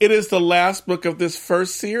It is the last book of this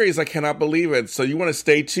first series. I cannot believe it. So you want to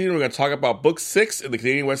stay tuned. We're going to talk about book 6 in the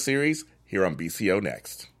Canadian West series here on BCO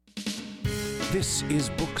next. This is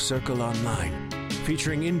Book Circle Online,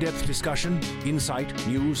 featuring in-depth discussion, insight,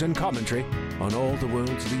 news, and commentary on all the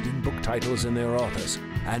world's leading book titles and their authors.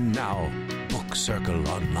 And now, Book Circle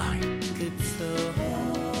Online. It's so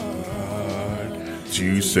hard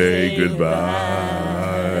to say goodbye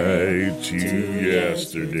to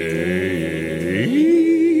yesterday.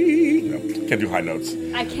 No, can't do high notes.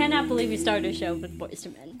 I cannot believe you started a show with Boyz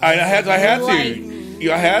II Men. I had to. I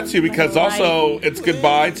had to because also it's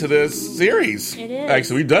goodbye to this series. It is.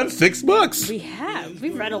 Actually, we've done 6 books. We have.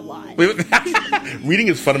 We've read a lot. Reading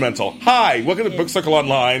is fundamental. Hi, welcome to Book Circle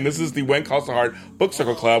Online. This is the When Calls the Heart Book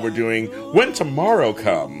Circle Club. We're doing When Tomorrow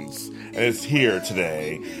Comes. And it's here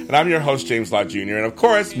today. And I'm your host, James Lott Jr. And of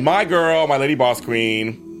course, my girl, my lady boss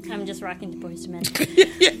queen. I'm just rocking the Boyz II Men.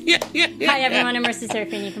 Hi, everyone. I'm Marisa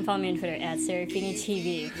Serafini. You can follow me on Twitter at Serafini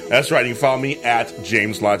TV. That's right. You can follow me at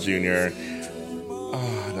James Lott Jr.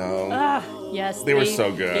 Oh, no. Yes. They were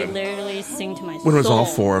so good. They literally sing to my soul. When it was all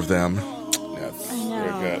 4 of them. Yes. I know.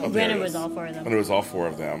 Very good. Oh, when it was all 4 of them. When it was all 4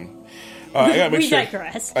 of them. I gotta make sure.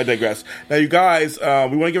 Digress. I digress. Now, you guys, we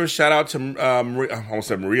want to give a shout out to I almost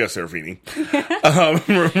said Maria Serafini.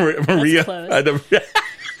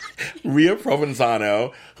 Maria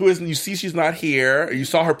Provenzano, who is, you see she's not here. You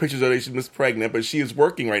saw her pictures of her, she's pregnant, but she is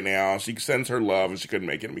working right now. She sends her love, and she couldn't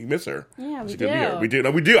make it. We miss her. Yeah, we she do. Be here. We do.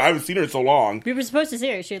 No, we do. I haven't seen her in so long. We were supposed to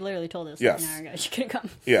see her. She had literally told us an hour ago she couldn't come.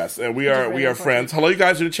 Yes, and we are friends. Hello, you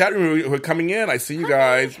guys in the chat room who are coming in. I see you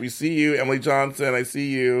guys. We see you. Emily Johnson, I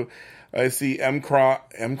see you. I see M-Cron.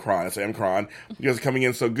 I say M-Cron. You guys are coming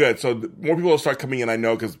in so good. So more people will start coming in, I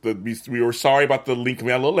know, because we were sorry about the link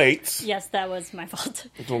coming out a little late. Yes, that was my fault.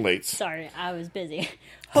 A little late. Sorry, I was busy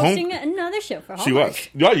hosting another show for Hallmark. She was.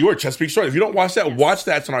 Yeah, you were. Chesapeake Shores. If you don't watch that, watch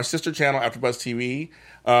that. It's on our sister channel, AfterBuzz TV.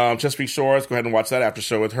 Chesapeake Shores. Go ahead and watch that after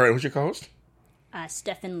show with her. And who's your co-host?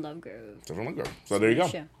 Stephen Lovegrove. Stephen Lovegrove. So there you go.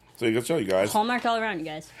 Show. So you can show you guys. Hallmark all around, you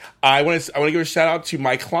guys. I want to give a shout out to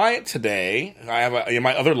my client today. I have in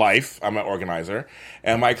my other life, I'm an organizer,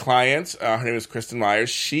 and my client, her name is Kristen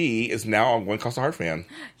Myers. She is now a When Calls the Heart fan.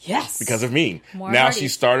 Yes, because of me. More now parties. She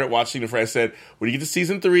started watching. I said, when you get to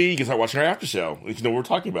season 3, you can start watching our after show. You know what we're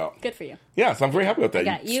talking about. Good for you. Yeah, so I'm very happy with that. I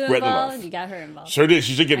got you involved. You got her involved. Sure did.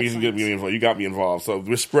 She should get me involved. You got me involved. So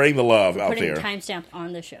we're spreading the love out there. Putting timestamp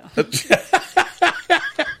on the show.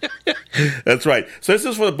 That's right. So this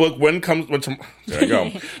is for the book When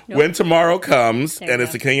Tomorrow Comes, and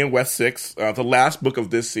it's the Canadian West 6, the last book of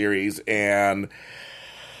this series, and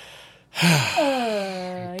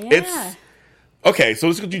it's okay. So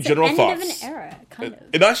let's go do general thoughts. End of an era, kind of.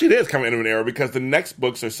 It actually is kind of end of an era because the next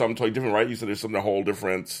books are something totally different, right? You said there's something a whole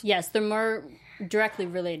different. Yes, they're more directly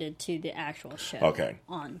related to the actual show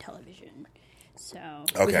on television. So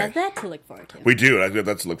we have that to look forward to. We do.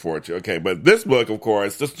 That's to look forward to. Okay, but this book, of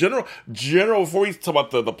course, just general. Before we talk about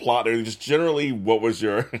the plot, just generally, what was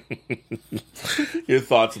your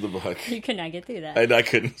thoughts of the book? You could not get through that. I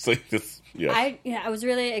couldn't. So just, I was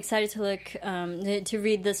really excited to look to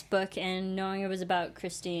read this book, and knowing it was about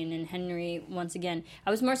Christine and Henry once again, I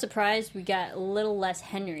was more surprised we got a little less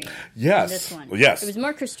Henry. Yes. In this one. Well, yes. It was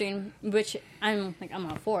more Christine, which I'm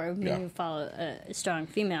all for. Maybe follow a strong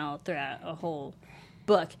female throughout a whole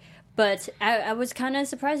book. But I was kind of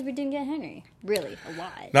surprised we didn't get Henry, really, a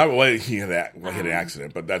lot. Not really. He had an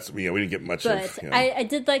accident, but that's we didn't get much of. I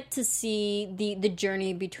did like to see the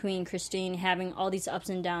journey between Christine having all these ups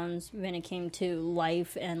and downs when it came to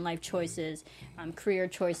life and life choices, career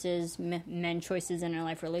choices, men choices in her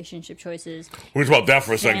life, relationship choices. We'll talk about that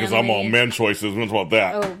for a second because I'm all men choices. We'll talk about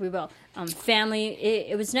that. Oh, we will. Family.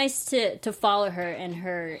 It was nice to follow her in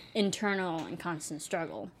her internal and constant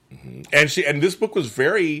struggle. Mm-hmm. And this book was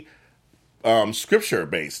very scripture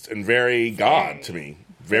based and very God to me.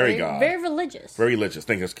 Very God. Very religious. Very religious.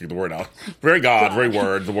 Thank you. Let's keep the word out. Very God. Very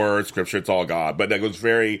word. The word, scripture, it's all God. But that was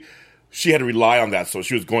very. She had to rely on that, so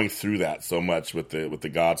she was going through that so much with the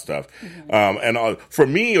God stuff. And for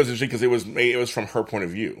me, it was interesting because it was from her point of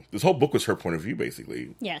view. This whole book was her point of view,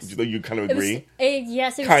 basically. Yes, you kind of agree.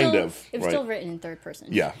 Yes, it was still written in third person.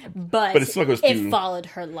 Yeah, but it still goes it followed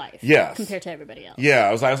her life. Yes, compared to everybody else. Yeah,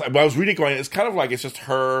 I was reading going. It's kind of like it's just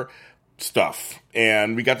her stuff,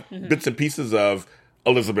 and we got bits and pieces of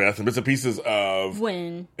Elizabeth and bits and pieces of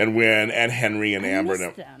Wynn and Henry and Amber.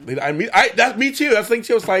 Them. Me too. That's the thing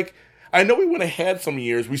too. It's like. I know we went ahead some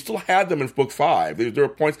years. We still had them in book 5. There were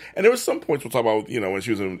points, and there were some points we'll talk about. When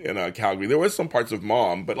she was in Calgary, there was some parts of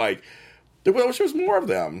Mom, but there was more of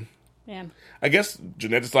them. Yeah. I guess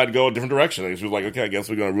Janette decided to go a different direction. She was like, okay, I guess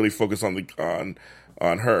we're going to really focus on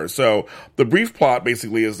on her. So the brief plot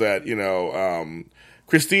basically is that,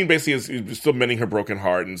 Christine basically is still mending her broken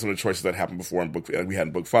heart and some of the choices that happened before we had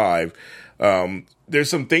in book 5. There's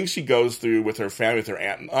some things she goes through with her family, with her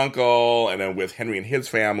aunt and uncle, and then with Henry and his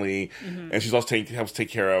family. And she's also helps take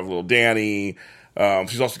care of little Danny.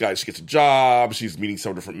 She gets a job. She's meeting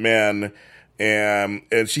several different men. And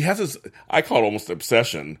she has this, I call it almost an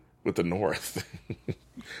obsession with the North.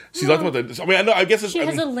 She's talking about the, I guess it's... She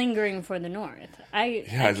has a lingering for the North. I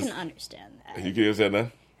can understand that. You can understand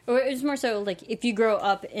that? Or it's more so like if you grow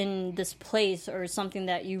up in this place or something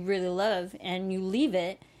that you really love and you leave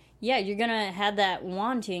it, yeah, you're going to have that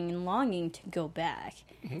wanting and longing to go back.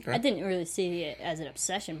 Okay. I didn't really see it as an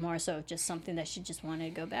obsession, more so just something that she just wanted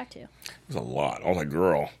to go back to. There's a lot. I was like,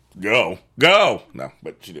 girl, go. No,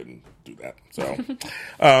 but she didn't do that. So,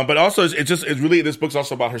 but also it's really, this book's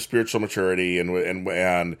also about her spiritual maturity and I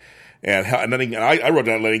wrote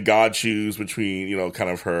down letting God choose between, kind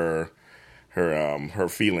of her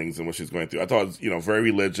feelings and what she's going through. I thought it was, very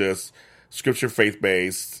religious, scripture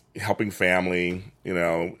faith-based, helping family,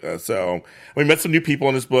 so we met some new people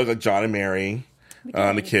in this book, like John and Mary,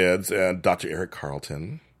 the kids, and Dr. Eric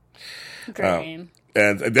Carlton. Great name.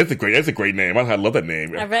 And that's a great name. I love that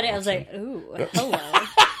name. I read it, I was like, ooh, hello.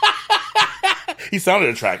 He sounded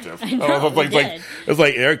attractive. I know, it was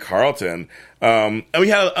like Eric Carlton. And we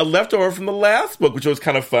had a leftover from the last book, which was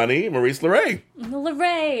kind of funny, Maurice LeRae.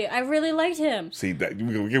 I really liked him. See, that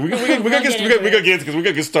we're gonna get into because we're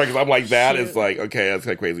gonna get started because I'm like, that is like, okay, that's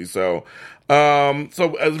kind of crazy. So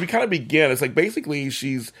as we kind of begin, it's like basically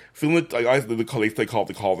she's feeling like they call it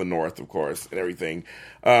the Call of the North, of course, and everything.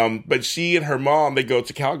 But she and her mom, they go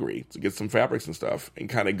to Calgary to get some fabrics and stuff and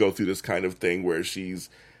kind of go through this kind of thing where she's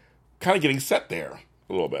kind of getting set there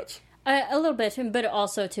a little bit. A little bit, but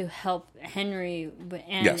also to help Henry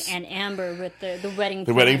and Amber with the wedding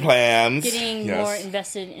the wedding plans, getting more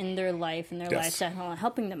invested in their life and their lifestyle,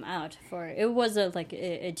 helping them out. It was there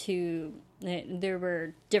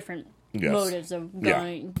were different motives of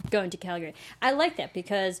going to Calgary. I like that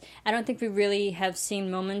because I don't think we really have seen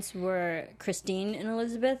moments where Christine and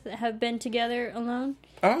Elizabeth have been together alone.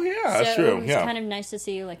 Oh yeah, that's true. It was kind of nice to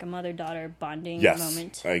see like a mother-daughter bonding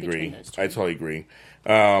moment. I agree. Between those two. I totally agree.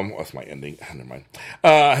 That's my ending. Never mind.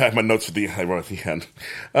 I have my notes I wrote at the end.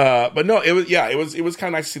 But no, it was kind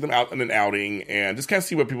of nice to see them out in an outing and just kind of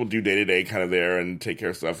see what people do day to day, kind of there and take care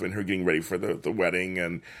of stuff, and her getting ready for the wedding.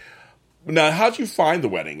 And now, how'd you find the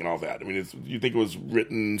wedding and all that? I mean, you think it was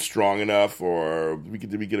written strong enough, or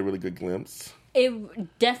did we get a really good glimpse?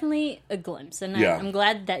 It definitely a glimpse, and I'm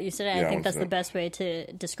glad that you said it. I think that's the best way to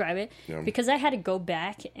describe it, because I had to go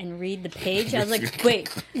back and read the page. I was like, wait,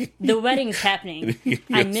 the wedding's happening.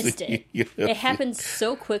 I missed it. It happened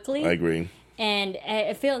so quickly. I agree. And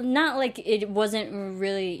it felt not like it wasn't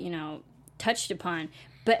really, touched upon,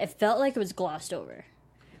 but it felt like it was glossed over.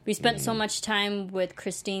 We spent so much time with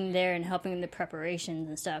Christine there and helping in the preparations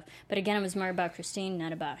and stuff. But again, it was more about Christine,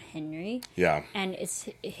 not about Henry. Yeah. And it's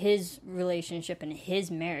his relationship and his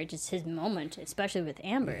marriage. It's his moment, especially with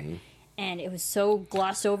Amber. Mm-hmm. And it was so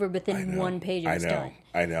glossed over within one page. It was done.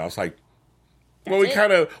 I know. It's like,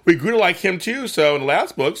 we grew to like him too. So in the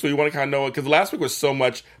last book, so we want to kind of know it. Because the last book was so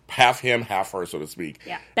much half him, half her, so to speak.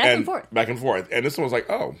 Yeah. Back and forth. And this one was like,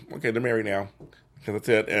 oh, okay, they're married now. And that's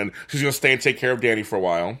it. And she's going to stay and take care of Danny for a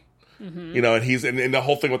while. Mm-hmm. And he's and the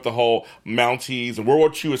whole thing with the whole Mounties and World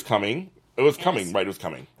War II is coming. It was coming, right? It was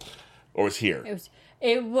coming. Or it was here.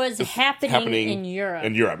 It was happening in Europe.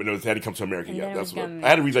 In Europe. And it had to come to America. Yeah, that's what I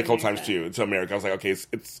had to read that a couple times too. To America. I was like, okay,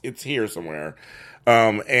 it's here somewhere.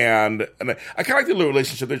 And I kind of like the little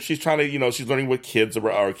relationship that she's trying to, she's learning what kids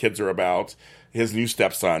are about. His new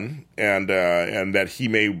stepson. And that he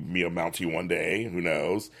may meet a Mountie one day. Who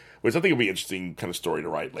knows? Which I think would be an interesting kind of story to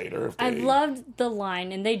write later. I loved the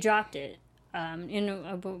line, and they dropped it.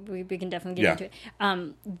 We can definitely get into it.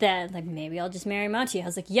 That like maybe I'll just marry Mountie. I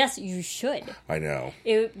was like, yes, you should. I know.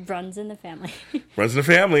 It runs in the family. Runs in the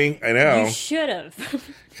family. I know. You should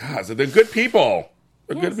have. God, so they're good people.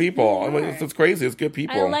 They're good people. I mean, it's crazy. It's good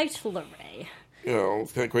people. I liked LeRae.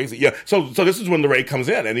 It's kind of crazy. Yeah. So this is when LeRae comes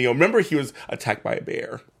in, and remember he was attacked by a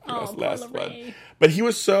bear. Oh, last one. But he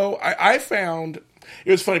was so. I found.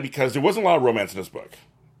 It was funny because there wasn't a lot of romance in this book.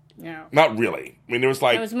 No. Not really. I mean, there was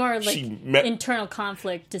like... It was more like internal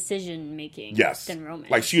conflict, decision-making than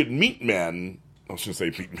romance. Like, she would meet men... I shouldn't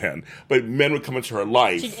say meet men, but men would come into her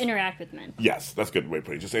life. She'd interact with men. Yes, that's a good way to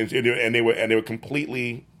put it. Just, and they were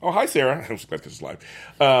completely... Oh, hi, Sarah. I'm so glad this is live.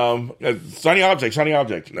 Shiny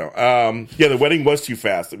object. No. The wedding was too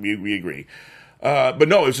fast. We agree. But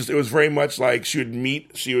no, it was very much like she would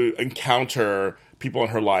encounter people in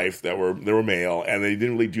her life that were male, and they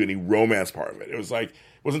didn't really do any romance part of it. It was like,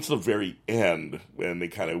 it wasn't until the very end when they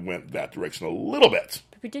kind of went that direction a little bit.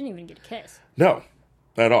 But we didn't even get a kiss. No,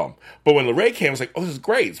 not at all. But when Larray came, I was like, oh, this is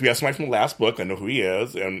great. So we have somebody from the last book. I know who he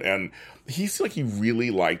is. And he seemed like he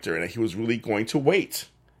really liked her and he was really going to wait.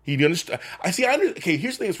 He understood. Okay,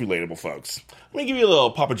 here's the thing that's relatable, folks. Let me give you a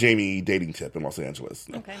little Papa Jamie dating tip in Los Angeles.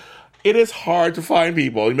 Okay. It is hard to find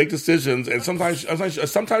people. You make decisions, and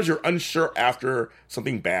sometimes you're unsure after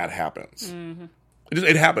something bad happens. Mm-hmm.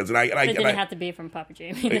 It happens, and it didn't have to be from Papa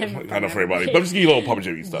Jamie. Not for everybody, but I'm just giving you a little Papa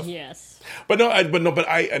Jamie stuff. Yes, but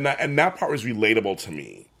that part was relatable to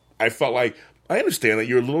me. I felt like I understand that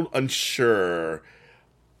you're a little unsure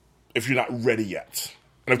if you're not ready yet,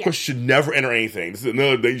 and of course, you should never enter anything.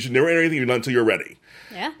 You should never enter anything until you're ready.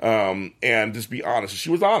 Yeah. And just be honest. She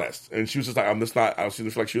was honest, and she was just like, I don't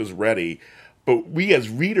feel like she was ready. But we as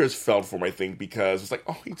readers felt for him, I think, because it's like,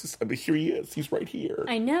 oh, here he is. He's right here.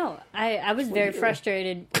 I know. I was very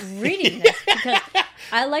frustrated reading this because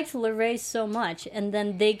I liked Larray so much, and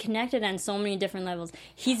then they connected on so many different levels.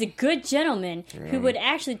 He's a good gentleman who would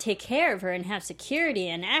actually take care of her and have security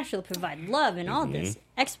and actually provide love and all this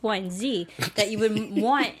X, Y, and Z that you would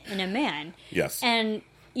want in a man. Yes. And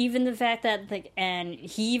even the fact that, and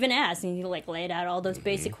he even asked, and he laid out all those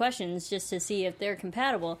basic questions just to see if they're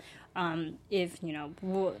compatible. If,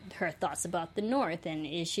 her thoughts about the North, and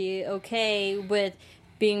is she okay with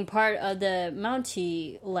being part of the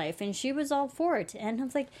Mountie life, and she was all for it. And I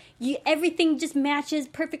was like, everything just matches,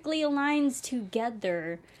 perfectly aligns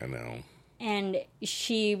together. I know. And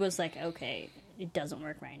she was like, okay, it doesn't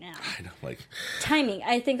work right now. I know, timing.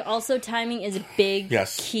 I think also timing is a big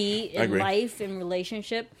key in life and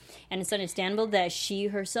relationship, and it's understandable that she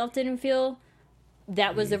herself didn't feel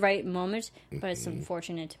that was the right moment, but it's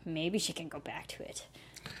unfortunate. Maybe she can go back to it.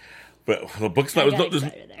 But the book's not.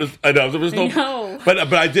 I know. There was no. But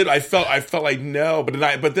I felt like no.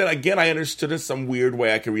 But then again, I understood in some weird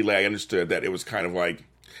way. I could relay. I understood that it was kind of like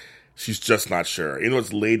she's just not sure.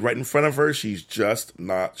 It's laid right in front of her. She's just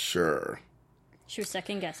not sure. She was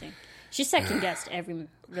second guessing. She second guessed every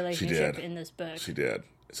relationship in this book. She did.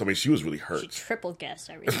 So she was really hurt. She triple guessed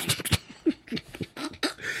everything.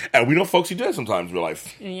 And we know folks who do that sometimes in real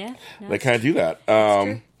life. Yeah, they kind of do that.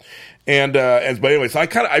 True. But anyway, so I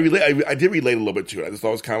did relate a little bit to it. I just thought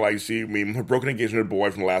it was kind of like her broken engagement with her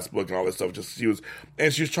boy from the last book and all this stuff. She was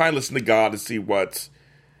trying to listen to God to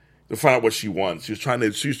find out what she wants. She was trying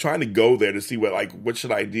to go there to see what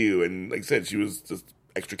should I do, and like I said, she was just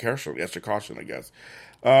extra caution, I guess.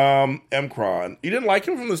 M. Cron, you didn't like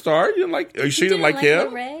him from the start. Are you sure you didn't like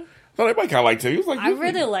him? Ray? I thought everybody kind of liked him. He was I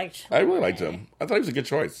really liked him. I thought he was a good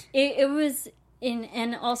choice. It was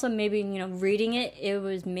and also maybe reading it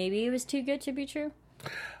was too good to be true.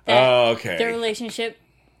 Okay. Their relationship,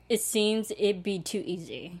 it seems it'd be too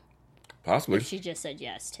easy. Possibly. If she just said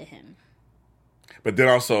yes to him. But then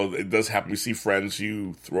also, it does happen. We see friends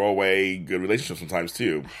who throw away good relationships sometimes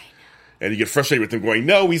too, and you get frustrated with them going,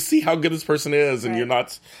 "No, we see how good this person is, and you're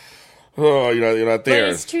not." Oh, you're not there.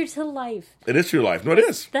 But it's true to life. It is true to life. No, it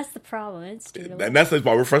is. That's the problem. It's true to life. And that's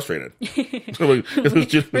why we're frustrated.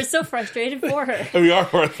 We're so frustrated for her. We are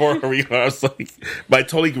for her. But I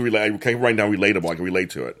totally can relate. Right now, relatable. I can relate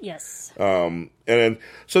to it. Yes. So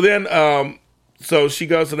she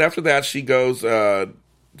goes, and after that, she goes to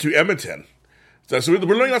Edmonton. So we're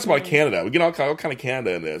learning lots about Canada. We get all kind of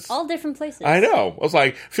Canada in this. All different places. I know. I was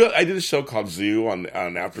like, I did a show called Zoo on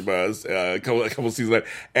AfterBuzz a couple of seasons ago,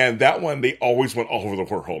 and that one they always went all over the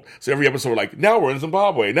world. So every episode we're like, now we're in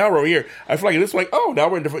Zimbabwe, now we're here. I feel like this one, now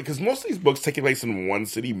we're in different, because most of these books take place in one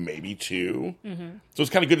city, maybe two. Mm-hmm. So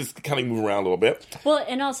it's kind of good to kind of move around a little bit. Well,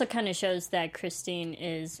 and also kind of shows that Christine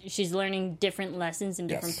she's learning different lessons in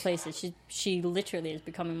different places. She literally is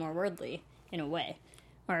becoming more worldly in a way.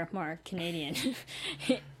 Or more Canadian,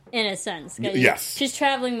 in a sense. Yes. She's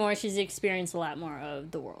traveling more. She's experienced a lot more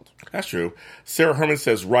of the world. That's true. Sarah Herman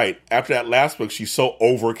says, right, after that last book, she's so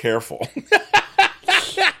over-careful.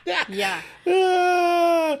 Yeah.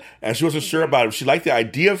 And she wasn't sure about him. She liked the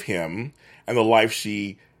idea of him and the life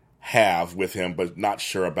she have with him, but not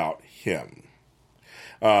sure about him.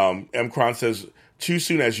 M. Cron says, too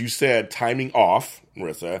soon, as you said, timing off,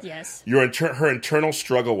 Marissa. Yes. Her internal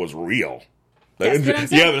struggle was real.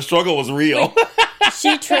 The struggle was real.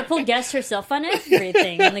 She triple guessed herself on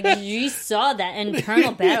everything. And you saw that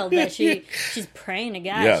internal battle that she's praying to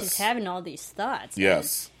God. Yes. She's having all these thoughts.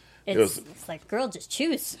 Yes. It's like, girl, just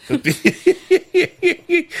choose.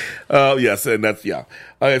 Yes, and that's,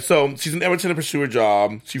 Okay, so she's in Edmonton to pursue her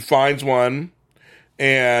job. She finds one,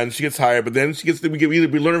 and she gets hired, but then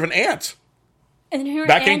we learn of an aunt. And her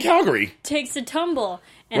back in aunt Calgary takes a tumble.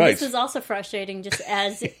 And this is also frustrating just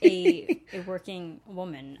as a working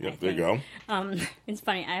woman. Yep, there you go. It's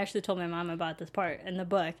funny. I actually told my mom about this part in the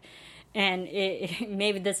book. And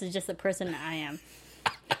maybe this is just the person I am.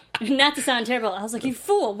 Not to sound terrible. I was like, you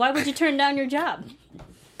fool. Why would you turn down your job?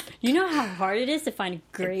 You know how hard it is to find a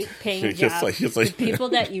great paying job with people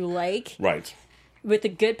that you like? Right. With a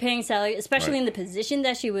good paying salary, especially in the position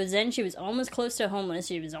that she was in. She was almost close to homeless.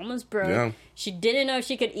 She was almost broke. Yeah. She didn't know if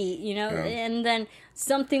she could eat, and then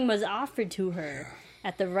something was offered to her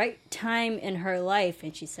at the right time in her life,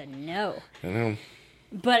 and she said no. I know.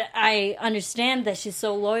 But I understand that she's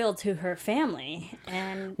so loyal to her family.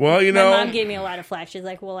 And my mom gave me a lot of flack. She's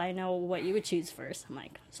like, well, I know what you would choose first. I'm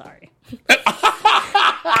like, sorry.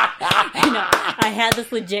 I had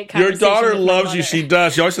this legit conversation. Your daughter loves you. She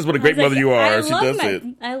does. She always says what a great mother you are. She does it.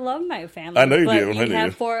 I love my family. I know you do. You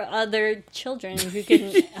have 4 other children who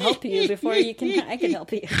can help you before I can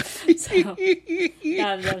help you. So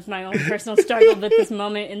that was my own personal struggle with this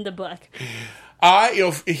moment in the book.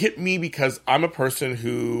 It hit me because I'm a person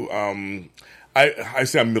who, I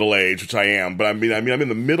say I'm middle-aged, which I am, but I'm in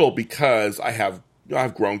the middle because I have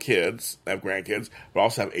grown kids, I have grandkids, but I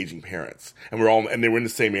also have aging parents, and they were in the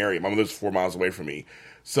same area. My mother's 4 miles away from me,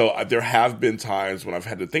 so there have been times when I've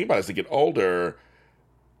had to think about it as they get older.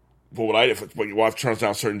 But what I've turned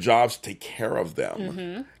down certain jobs to take care of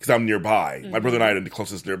them because I'm nearby. Mm-hmm. My brother and I are the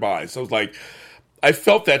closest nearby, so it's like. I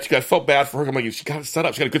felt that. I felt bad for her. I'm like, she got it set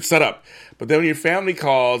up. She got a good setup. But then when your family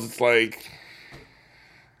calls, it's like,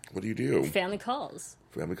 what do you do? Family calls.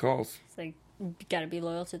 It's like, you got to be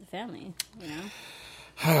loyal to the family,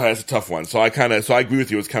 That's a tough one. So I agree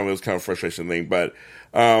with you. It was kind of a frustration thing. But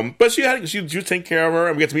she was taking care of her,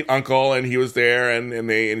 and we got to meet Uncle, and he was there,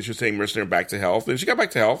 and she was taking nursing her back to health, and she got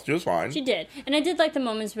back to health. She was fine. She did, and I did like the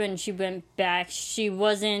moments when she went back. She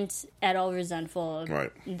wasn't at all resentful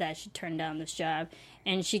that she turned down this job,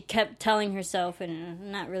 and she kept telling herself in a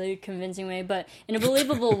not really convincing way, but in a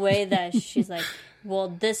believable way that she's like, well,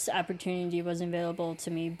 this opportunity wasn't available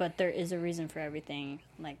to me, but there is a reason for everything.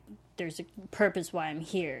 Like, there's a purpose why I'm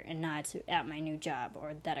here and not at my new job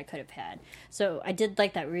or that I could have had. So I did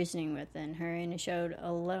like that reasoning within her, and it showed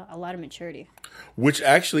a lot of maturity. Which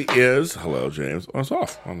actually is... Hello, James. Oh, it's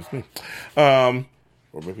off. Oh, it's me. Or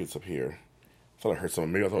maybe it's up here. I thought I heard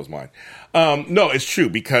something. Maybe I thought it was mine. No, it's true,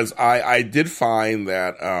 because I did find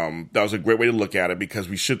that that was a great way to look at it, because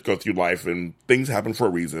we should go through life and things happen for a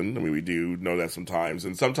reason. I mean, we do know that sometimes.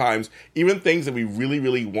 And sometimes even things that we really,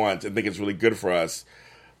 really want and think it's really good for us,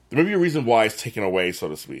 there may be a reason why it's taken away, so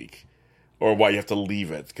to speak, or why you have to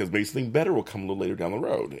leave it, because maybe something better will come a little later down the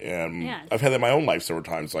road. And I've had that in my own life several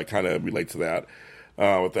times, so I kind of relate to that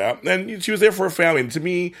with that. And she was there for her family. And to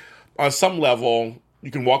me, on some level... You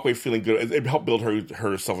can walk away feeling good. It helped build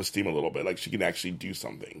her self-esteem a little bit. Like, she can actually do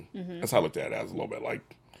something. Mm-hmm. That's how I looked at it as a little bit. Like,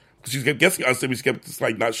 she kept guessing. Honestly, she kept just,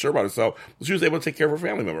 like, not sure about herself. But she was able to take care of her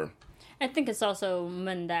family member. I think it's also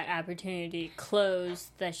when that opportunity closed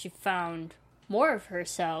that she found more of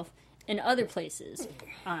herself in other places,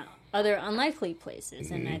 other unlikely places.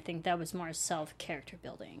 Mm-hmm. And I think that was more self-character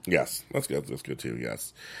building. Yes, that's good. That's good, too,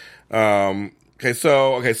 yes. So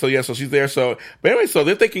she's there. But anyway, so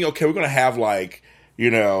they're thinking, okay, we're going to have, like...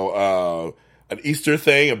 an Easter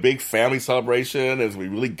thing, a big family celebration. It's going to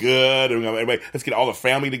be really good. And let's get all the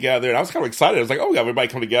family together. And I was kind of excited. I was like, oh, we got everybody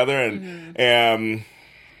come together. And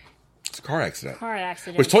it's a car accident.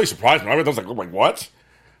 Which totally surprised me. I was like, what?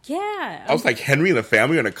 Yeah. I was like, Henry and the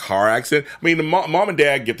family are in a car accident? I mean, the mom and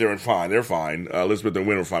dad get there and fine. They're fine. Elizabeth and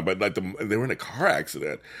Wynn were fine. But like they were in a car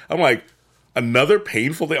accident. I'm like, another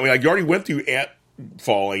painful thing. I mean, like, you already went through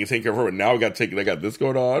falling and taking care of her, but now I got this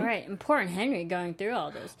going on. Right, and poor Henry going through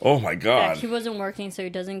all this. Oh my God! He wasn't working, so he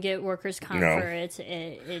doesn't get workers' comp for it.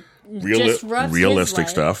 It disrupts realistic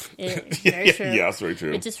his stuff. Very true. Yes, very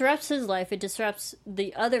true. It disrupts his life. It disrupts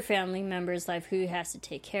the other family member's life who has to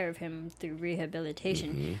take care of him through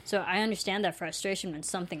rehabilitation. Mm-hmm. So I understand that frustration when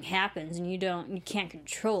something happens and you can't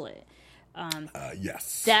control it.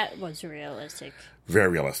 Yes, that was realistic. Very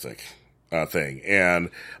realistic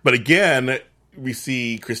thing, but again. We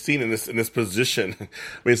see Christine in this position. I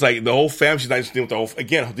mean, it's like the whole family. She's not just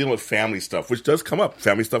dealing with family stuff, which does come up.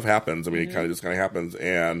 Family stuff happens. I mean, it kind of happens.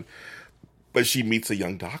 But she meets a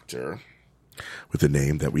young doctor with a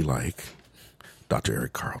name that we like, Dr.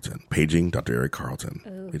 Eric Carlton. Paging Dr. Eric Carlton.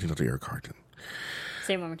 Ooh. Paging Dr. Eric Carlton.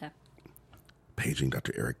 Say it one more time. Paging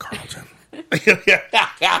Dr. Eric Carlton.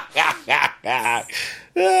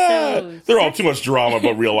 They're all too much drama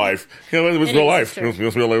about real life. It was real life. It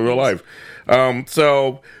was real life.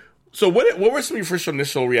 So what were some of your first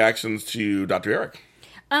initial reactions to Dr. Eric?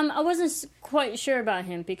 I wasn't quite sure about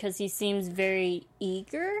him because he seems very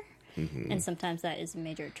eager, and sometimes that is a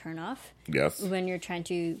major turnoff. Yes. When you're trying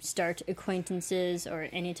to start acquaintances or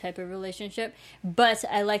any type of relationship. But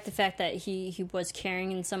I like the fact that he was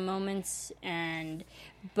caring in some moments,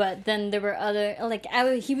 but then there were other, like,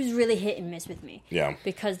 he was really hit and miss with me. Yeah.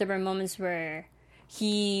 Because there were moments where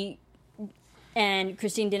he and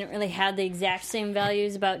Christine didn't really have the exact same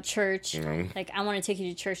values about church. Like, I want to take you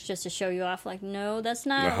to church just to show you off. Like, no, that's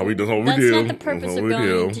not how we do. That's not the purpose of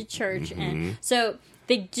going to church. And so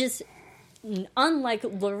they just, unlike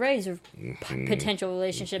Lorraine's potential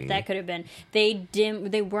relationship, that could have been,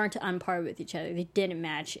 they weren't on par with each other. They didn't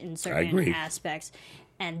match in certain aspects.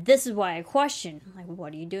 And this is why I question, like,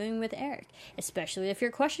 what are you doing with Eric? Especially if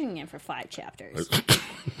you're questioning him for 5 chapters.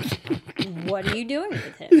 What are you doing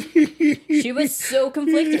with him? She was so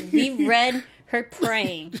conflicted. We read her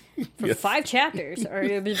praying for 5 chapters, or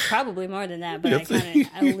it was probably more than that, but I counted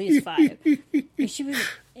at least 5. And she was,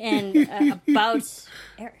 about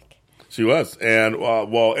Eric. She was. And,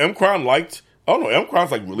 M. Cron M.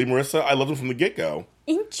 Cron's like, really, Marisa? I loved him from the get-go.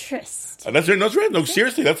 Interesting. That's right. No,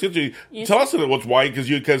 seriously, that's good. Tell us what's why, because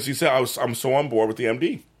you said I'm so on board with the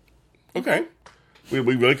MD. Okay. We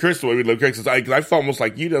really curious the way we look because I felt almost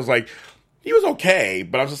like you. I was like, he was okay,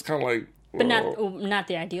 but I was just kind of like, but not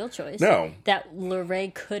the ideal choice. No, that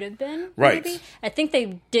Lorraine could have been. Right. Maybe. I think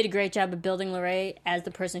they did a great job of building Lorraine as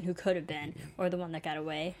the person who could have been, or the one that got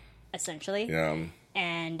away, essentially. Yeah.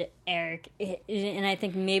 And Eric, and I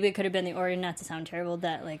think maybe it could have been the order, not to sound terrible,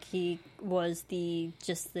 that like he was the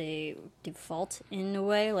default in a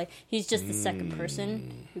way. Like he's just the second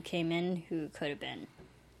person who came in who could have been.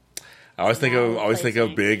 I always think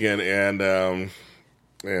of Big and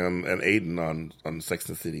Aiden on Sex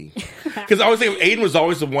and the City, because I always think of Aiden was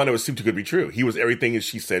always the one that was seemed too good to be true. He was everything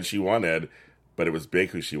she said she wanted, but it was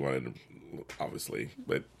Big who she wanted, obviously.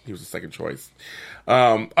 But he was the second choice.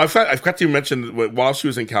 I forgot to mention while she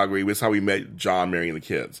was in Calgary was how we met John marrying the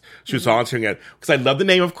kids. She was volunteering at, because I love the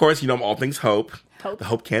name, of course. All things Hope. The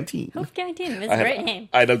Hope Canteen. Hope Canteen. It's a great name.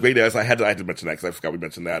 I know, great name. I had to mention that because I forgot we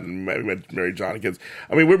mentioned that. And we met Mary John and kids.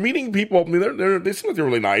 I mean, we're meeting people. I mean, they seem like they're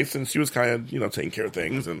really nice, and she was kind of taking care of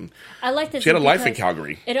things. And I like that. She had a life in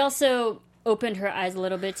Calgary. It also opened her eyes a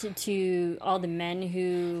little bit to all the men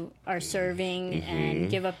who are serving and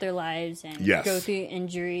give up their lives and go through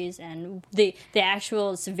injuries and the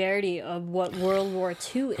actual severity of what World War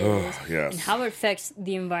II is and how it affects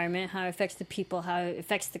the environment, how it affects the people, how it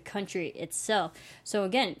affects the country itself. So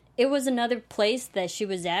again, it was another place that she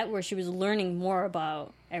was at where she was learning more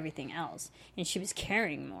about everything else and she was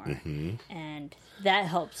caring more and that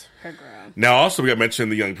helped her grow. Now also we got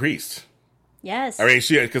mentioned the young priest. Yes. I mean,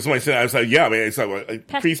 because somebody said, I was like, yeah, I mean, it's like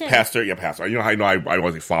priest, pastor. You know, I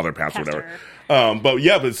was a father, pastor, whatever.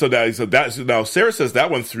 Now Sarah says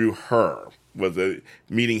that one through her was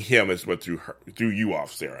meeting him is what through you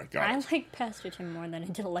off, Sarah. I like Pastor Tim more than I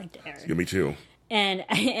did like Eric. Yeah, me too. And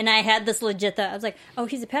I had this legit thought. I was like, oh,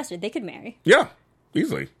 he's a pastor. They could marry. Yeah,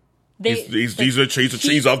 easily. He's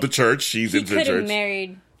of the church. She's into the church. He could have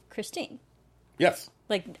married Christine. Yes.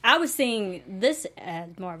 Like, I was seeing this as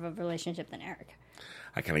more of a relationship than Eric.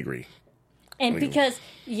 I can agree. And because,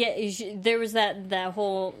 there was that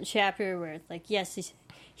whole chapter where it's like, yes,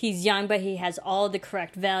 he's young, but he has all the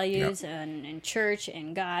correct values and church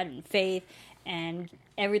and God and faith and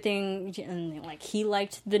everything. And, like, he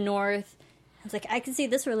liked the North. I was like, I can see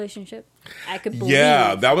this relationship. I could believe.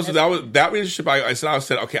 Yeah, that relationship. I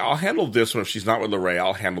said, okay, I'll handle this one. If she's not with Lorraine,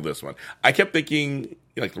 I'll handle this one. I kept thinking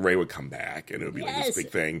like Lorraine would come back and it would be like this big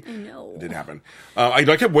thing. I know. It didn't happen. I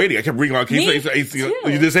kept waiting. I kept reading on. You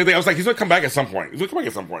did the same thing. I was like, he's gonna come back at some point.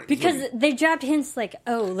 Because they dropped hints like,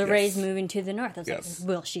 oh, Lorraine's moving to the North. I was like,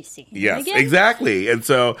 will she see him again? Exactly. And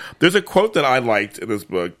so there's a quote that I liked in this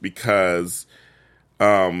book because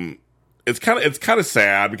it's kind of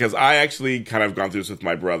sad because I actually kind of gone through this with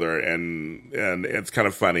my brother and it's kind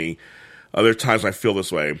of funny. Other times I feel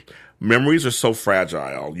this way. Memories are so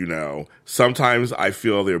fragile, Sometimes I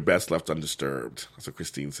feel they're best left undisturbed. That's what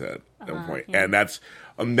Christine said at one point. Yeah.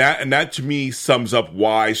 And that to me sums up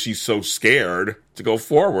why she's so scared to go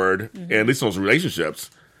forward, and at least in those relationships.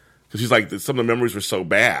 Because she's like, some of the memories were so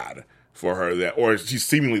bad for her or she's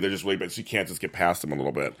seemingly they're just really bad. She can't just get past them a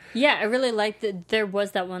little bit. Yeah, I really liked that there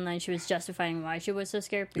was that one line she was justifying why she was so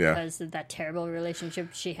scared because of that terrible relationship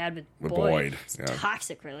she had with Boyd. It's a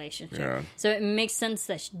toxic relationship. Yeah. So it makes sense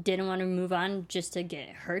that she didn't want to move on just to get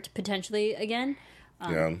hurt potentially again.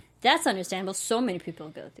 That's understandable. So many people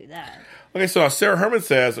go through that. Okay, so Sarah Herman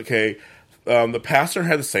says, the pastor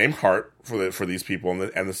had the same heart for these people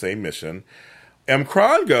and the same mission. M.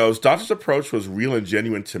 Cron goes, Doctor's approach was real and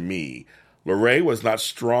genuine to me. Lorraine was not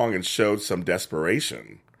strong and showed some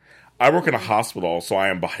desperation. I work in a hospital, so I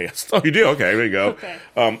am biased. Oh, you do? Okay, there you go. Okay.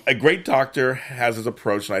 A great doctor has his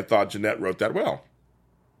approach, and I thought Janette wrote that well.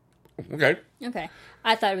 Okay. Okay.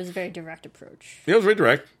 I thought it was a very direct approach. Yeah, it was very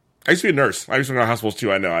direct. I used to be a nurse. I used to go to hospitals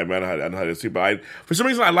too. I know. I know how to see, but for some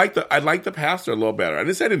reason, I like the pastor a little better. I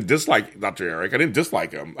didn't say I didn't dislike Dr. Eric. I didn't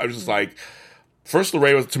dislike him. I was just like, first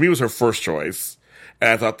Lorraine was her first choice, and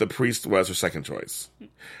I thought the priest was her second choice.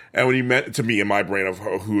 And when you meant to me in my brain of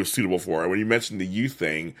who is suitable for her, when you mentioned the youth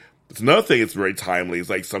thing, it's another thing. It's very timely. It's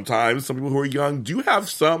like sometimes some people who are young do have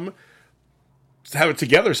it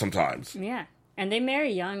together sometimes. Yeah. And they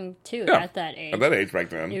marry young, too, Yeah, at that age. At that age back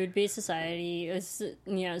then. It would be society, it was,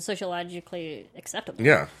 sociologically acceptable.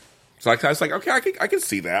 Yeah. So I was like, okay, I can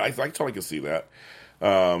see that. I totally can see that.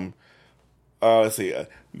 Let's see.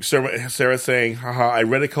 Sarah saying, haha, I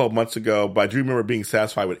read it a couple months ago, but I do remember being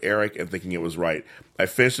satisfied with Eric and thinking it was right. I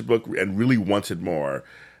finished the book and really wanted more.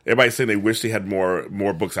 Everybody's saying they wish they had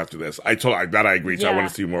more books after this. I agree. So I want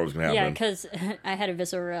to see more was going to happen. Yeah, because I had a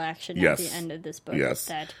visceral reaction Yes. at the end of this book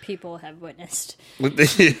that people have witnessed. We'll get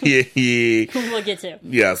to.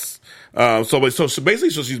 Yes. So basically,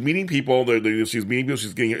 she's meeting people. She's meeting people.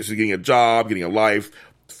 She's getting a job, getting a life.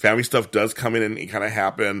 Family stuff does come in and kind of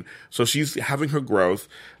happen. So she's having her growth.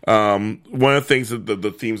 One of the things that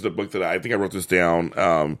the themes of the book that I think I wrote this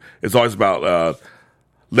down is always about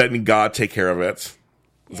letting God take care of it.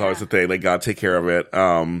 It's always the thing. Let God take care of it.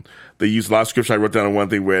 They use a lot of scripture. I wrote down one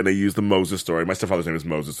thing where they use the Moses story. My stepfather's name is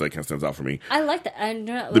Moses, so that kind of stands out for me. I like that. I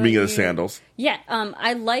know, the meaning of the sandals. Yeah.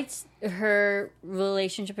 I liked her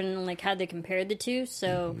relationship and like how they compared the two.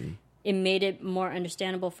 So it made it more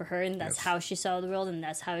understandable for her, and that's how she saw the world, and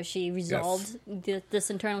that's how she resolved this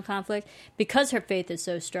internal conflict. Because her faith is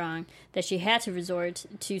so strong that she had to resort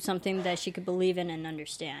to something that she could believe in and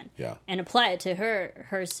understand, and apply it to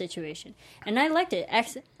her situation. And I liked it.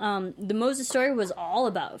 The Moses story was all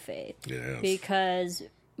about faith, because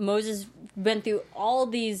Moses went through all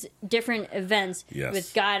these different events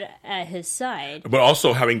with God at his side. But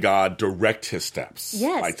also having God direct his steps.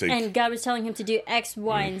 Yes, I think. And God was telling him to do X,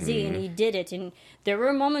 Y, and Z, and he did it. And there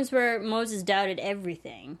were moments where Moses doubted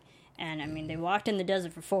everything. And, I mean, they walked in the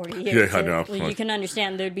desert for 40 years. Yeah, I know. You can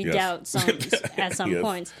understand there'd be doubts at some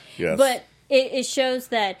points. Yes. But it shows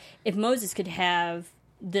that if Moses could have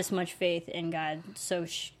this much faith in God, so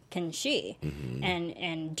can she.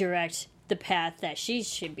 And direct the path that she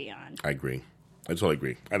should be on. I agree. I totally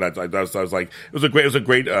agree. And I was like, it was a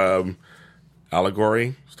great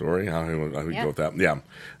allegory story. How do you go with that? Yeah.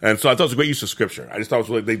 And so I thought it was a great use of scripture. I just thought it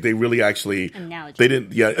was really, they really actually, analogy. They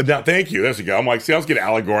didn't, now, thank you. There you go. I'm like, see, I was getting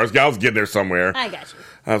allegories. I was getting there somewhere. I got you.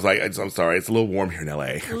 I was like, I'm sorry. It's a little warm here in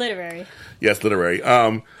LA. Literary. Yes, literary.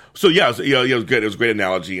 So it was good. It was a great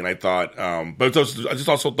analogy, and I thought, but I just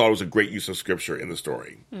also thought it was a great use of scripture in the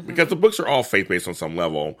story, because the books are all faith based on some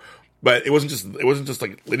level. But it wasn't just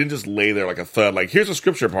like, they didn't just lay there like a thud, like, here's a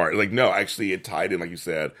scripture part. Like, no, actually it tied in, like you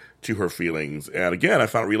said, to her feelings. And again, I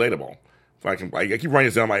found it relatable. I keep writing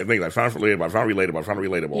this down my things. I found it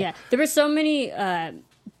relatable. Yeah. There were so many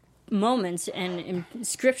moments and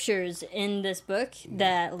scriptures in this book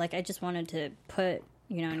that, like, I just wanted to put,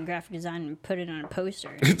 in graphic design and put it on a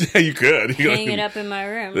poster. Yeah, you could. Hang it up in my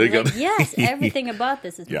room. Like, yes, everything about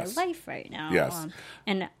this is my life right now. Yes.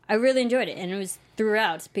 And I really enjoyed it. And it was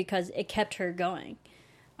throughout because it kept her going.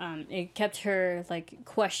 It kept her, like,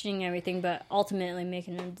 questioning everything, but ultimately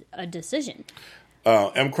making a decision.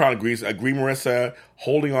 M. Crown agrees. Agree, Marissa.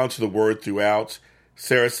 Holding on to the word throughout.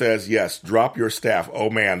 Sarah says, yes, drop your staff. Oh,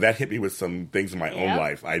 man, that hit me with some things in my own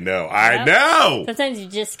life. I know. I know! Sometimes you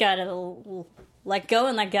just gotta let go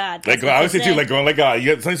and let God. I always say too, let go and let God.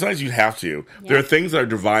 Sometimes you have to. Yeah. There are things that are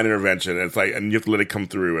divine intervention, and it's like, and you have to let it come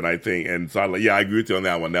through. And I think, and so I'm like, I agree with you on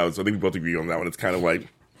that one. I think we both agree on that one. It's kind of like,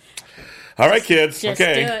 all right, kids, just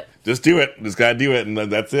okay, do it. Just do it. Just gotta do it, and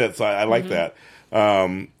that's it. So I like that. But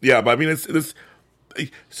I mean, it's.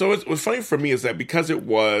 So what's funny for me is that because it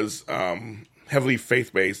was heavily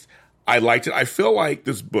faith based, I liked it. I feel like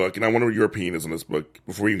this book, and I wonder what your opinion is on this book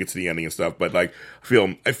before we even get to the ending and stuff, but like, I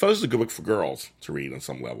felt this is a good book for girls to read on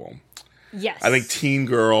some level. Yes. I think teen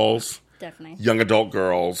girls, definitely, young adult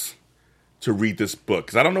girls, to read this book,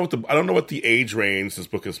 because I don't know what the age range this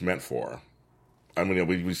book is meant for. I mean,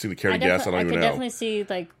 we see the Carrie Guest. I don't even know. I could definitely see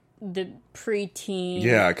like the preteen.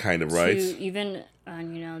 Yeah, kind of, right. To even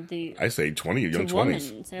the I say 20, young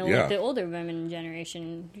 20s. Like the older women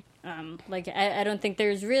generation. I don't think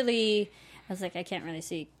there's really. I was like, I can't really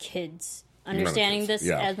see kids understanding this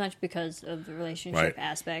as much because of the relationship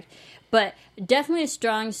aspect. But definitely a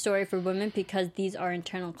strong story for women, because these are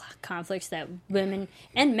internal conflicts that women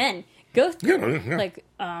and men go through. Yeah. Like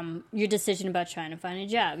your decision about trying to find a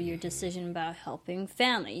job, your decision about helping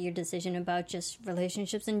family, your decision about just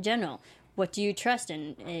relationships in general. What do you trust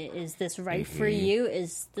in? Is this right for you?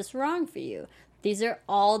 Is this wrong for you? These are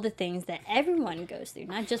all the things that everyone goes through,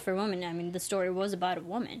 not just for women. I mean, the story was about a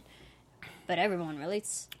woman, but everyone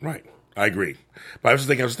relates. Right. I agree. But I was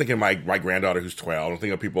just thinking my granddaughter who's 12. I'm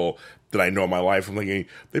thinking of people that I know in my life. I'm thinking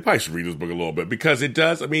they probably should read this book a little bit because it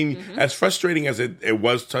does. I mean, as frustrating as it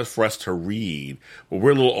was tough for us to read, when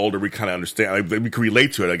we're a little older, we kind of understand. Like, we can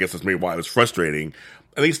relate to it. I guess that's maybe why it was frustrating.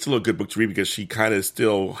 I think it's still a good book to read because she kind of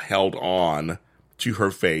still held on to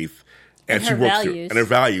her faith and she worked through and her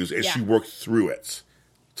values, and she worked through it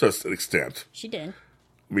to an extent. She did.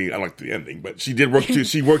 I mean, I like the ending, but she did work through.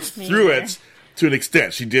 She worked through it to an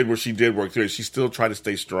extent. She did work through it. She still tried to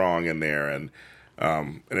stay strong in there, and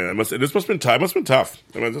this must have been tough. It must have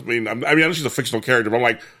been tough. I know she's a fictional character, but I'm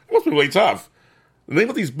like, it must have been really tough. The thing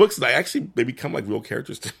about these books is they become like real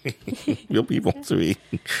characters to me, real people to me.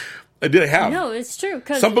 I did have. No, it's true.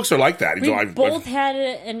 Cause some books are like that. We both had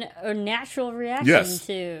a natural reaction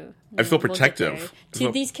to. I feel protective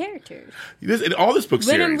to these characters. In all this book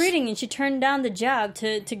series. When I'm reading and she turned down the job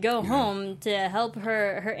to go home to help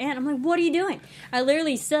her aunt, I'm like, what are you doing? I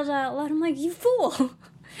literally said that out loud. I'm like, you fool.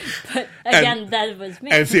 But again, that was me.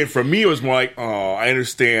 And see, for me, it was more like, oh, I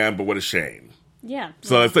understand, but what a shame. Yeah.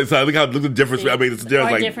 So I think how the difference. I mean, it's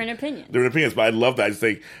different opinions. Different opinions, but I love that. I just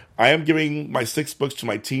think I am giving my 6 books to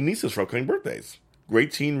my teen nieces for upcoming birthdays.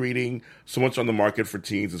 Great teen reading. So much on the market for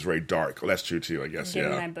teens is very dark. Well, that's true too, I guess. I'm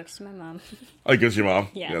giving my books to my mom. Oh, it gives your mom?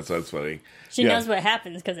 Yeah. Yes, that's funny. She knows what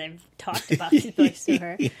happens because I've talked about these books to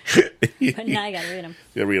her. But now I gotta read them.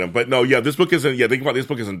 Yeah, read them. But no, this book isn't. Yeah, think about this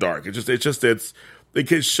book isn't dark.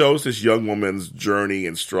 It shows this young woman's journey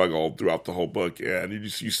and struggle throughout the whole book, and you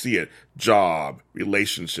see it: job,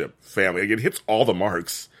 relationship, family. Like, it hits all the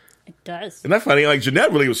marks. It does. Isn't that funny? Like,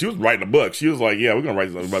 Janette she was writing a book. She was like, "Yeah, we're gonna write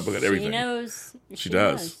a book on everything." She knows. She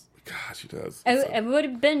does. God, she does. It would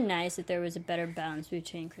have been nice if there was a better balance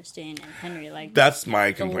between Christine and Henry. Like, that's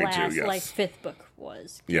my complaint too. Yes, like 5th book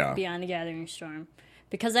was. Yeah. Beyond the Gathering Storm.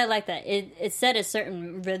 Because I like that. It set a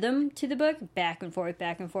certain rhythm to the book, back and forth,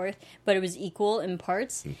 but it was equal in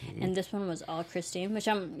parts. Mm-hmm. And this one was all Christine, which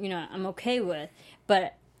I'm okay with.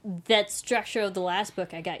 But that structure of the last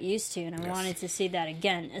book I got used to, and I wanted to see that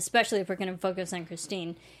again, especially if we're going to focus on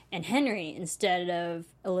Christine and Henry instead of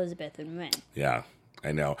Elizabeth and Wynn. Yeah.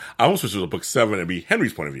 I know. I almost wish it was a book 7 and be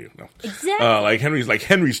Henry's point of view. No. Exactly.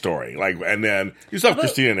 Henry's story. And then you still have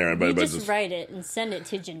Christine in there. But just write it and send it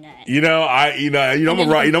to Janette. I'm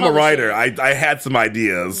a writer. I had some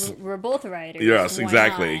ideas. We're both writers. Yes,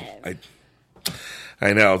 exactly.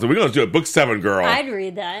 I know. So we're going to do it. Book 7, girl. I'd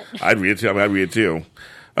read that. I'd read it too. I'd read it too.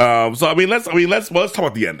 Let's talk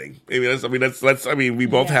about the ending. We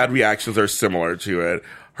both had reactions that are similar to it.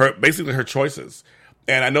 Her choices.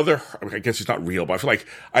 And I know I guess she's not real, but I feel like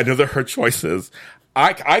I know they're her choices.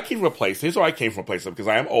 I came from a place, here's where I came from a place of, because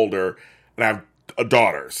I am older and I have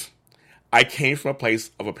daughters. I came from a place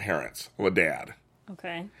of a parent, of a dad.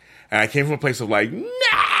 Okay. And I came from a place of like,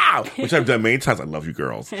 no! Which I've done many times. I love you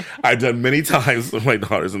girls. I've done many times with my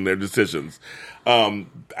daughters and their decisions.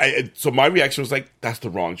 So my reaction was like, that's the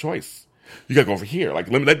wrong choice. You gotta go over here. Like,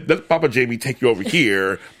 let Papa Jamie take you over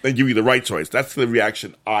here and give you the right choice. That's the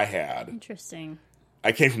reaction I had. Interesting.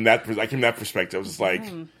 I came from that perspective. I was just like...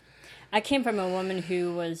 I came from a woman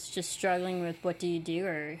who was just struggling with what do you do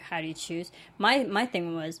or how do you choose. My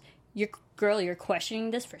thing was, you're questioning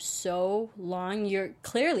this for so long. You're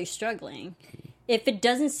clearly struggling. If it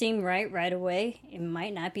doesn't seem right away, it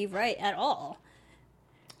might not be right at all.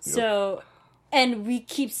 Yep. So... And we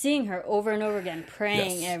keep seeing her over and over again,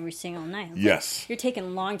 praying every single night. Yes. You're taking a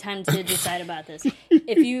long time to decide about this.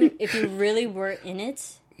 If you really were in it,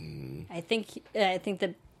 I think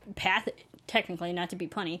the path, technically, not to be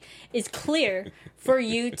punny, is clear for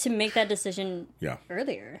you to make that decision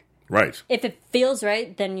earlier. Right. If it feels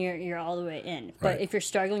right, then you're all the way in. But right. If you're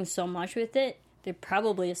struggling so much with it, there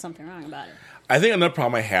probably is something wrong about it. I think another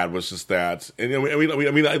problem I had was just that, and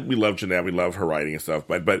we love Janette, we love her writing and stuff,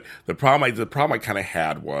 but the problem I kind of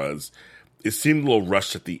had was it seemed a little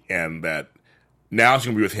rushed at the end that now she's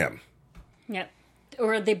going to be with him. Yep.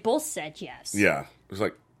 Or they both said yes. Yeah. It was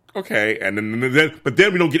like, okay, and then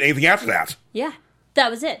we don't get anything after that. Yeah. That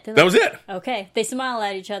was it. That was it. Okay. They smile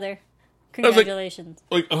at each other. Congratulations.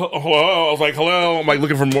 Hello. I was like, hello. I'm like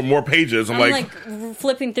looking for more pages. I'm like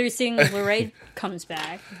flipping through, seeing Lorraine comes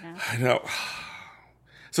back. I know.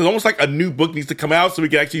 So it's almost like a new book needs to come out so we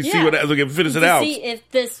can actually see what as we can finish it out. See if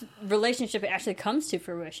this relationship actually comes to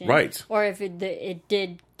fruition, right? Or if it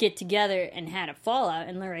did get together and had a fallout,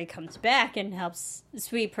 and Larry comes back and helps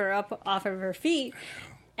sweep her up off of her feet,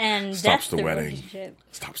 and stops that's the wedding. Relationship.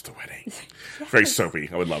 Stops the wedding. Very soapy.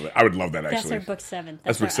 I would love it. I would love that. Actually, that's our book 7.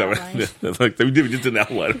 That's book 7. Like we just did that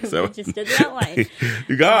one. So we just did the outline.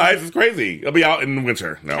 You guys, it's crazy. It'll be out in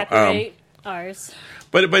winter. No, copyright ours.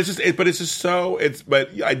 But it's just so but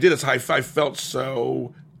I did it. I felt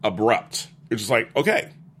so abrupt. It's just like okay,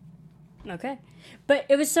 but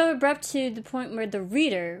it was so abrupt to the point where the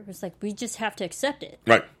reader was like, we just have to accept it.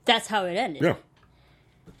 Right. That's how it ended. Yeah.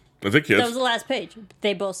 I think kids. That was the last page.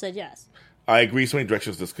 They both said yes. I agree. So many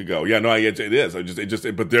directions this could go. Yeah, no, it is.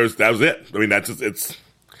 But that was it. I mean, that's just, it's.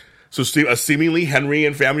 So seemingly Henry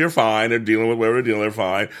and family are fine. They're dealing with whatever they're dealing. They're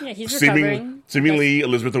fine. Yeah, he's recovering. Seemingly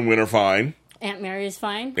Elizabeth and Wynn are fine. Aunt Mary's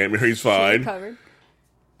fine. She's recovered.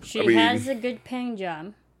 She has a good paying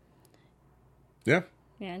job. Yeah.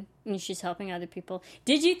 Yeah, and she's helping other people.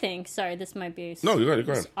 Did you think? Sorry, this might be no,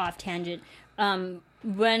 go ahead. Off tangent. I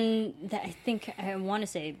want to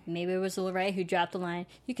say maybe it was Lorraine who dropped the line,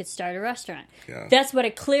 you could start a restaurant. Yeah. That's what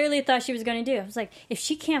I clearly thought she was going to do. I was like, if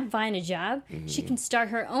she can't find a job, she can start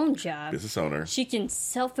her own job. Business owner. She can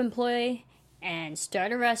self-employ and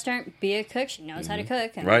start a restaurant, be a cook. She knows how to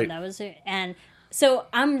cook. And right. That was it. And so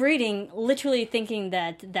I'm reading, literally thinking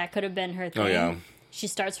that could have been her thing. Oh, yeah. She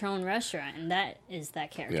starts her own restaurant, and that is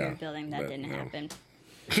that character building. That didn't happen.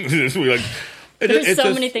 There's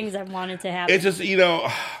so many things I wanted to happen. It's just,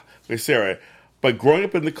 Sarah, but growing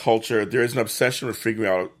up in the culture, there is an obsession with figuring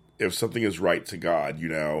out if something is right to God,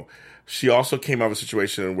 She also came out of a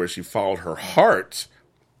situation where she followed her heart,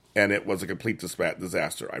 and it was a complete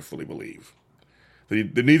disaster, I fully believe.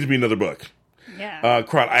 There needs to be another book. Yeah.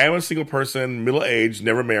 Cron, I am a single person, middle-aged,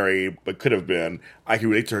 never married, but could have been. I can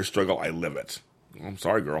relate to her struggle. I live it. I'm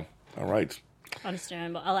sorry, girl. All right.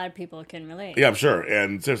 Understandable. A lot of people can relate. Yeah, I'm sure.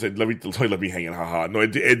 And seriously, let me hang in. Haha. No,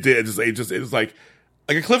 it was like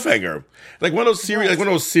a cliffhanger, like one of those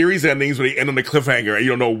series endings where they end on a cliffhanger and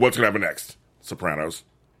you don't know what's gonna happen next. Sopranos.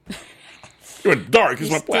 It went dark.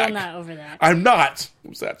 It's went black. Still not over that. I'm not.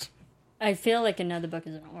 What's that? I feel like another book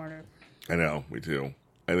is in order. I know. Me too.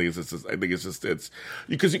 I think it's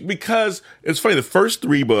because it's funny. The first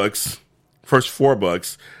 4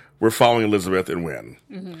 books, we're following Elizabeth and Wynn.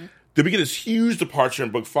 Mm-hmm. Then we get this huge departure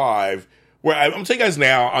in book 5, where I'm telling you guys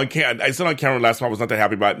now, I said on camera last time I was not that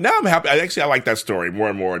happy about it. Now I'm happy. I like that story more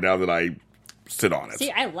and more now that I sit on it.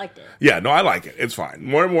 See, I liked it. Yeah, no, I like it. It's fine.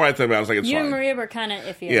 More and more I think about it, I was like, it's fine. You and Maria were kind of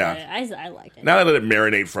iffy about it. I liked it. Now that I let it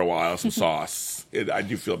marinate for a while, some sauce, I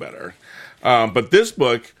do feel better. But this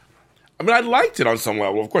book, I mean, I liked it on some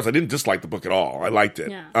level. Of course, I didn't dislike the book at all. I liked it.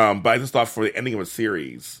 Yeah. But I just thought for the ending of a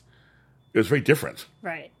series, it was very different.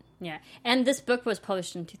 Right. Yeah, and this book was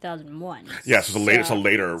published in 2001. Yes, it's a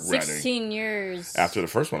later 16 years after the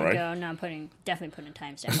first one, right? Ago. No, I'm definitely putting a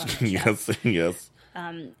timestamp on it. Yes.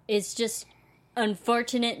 It's just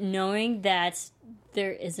unfortunate knowing that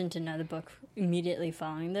there isn't another book immediately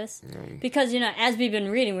following this, because as we've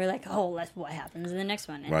been reading, we're like, oh, that's what happens in the next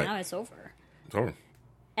one, and now it's over. It's over,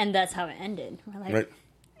 and that's how it ended. We're like,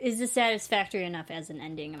 is this satisfactory enough as an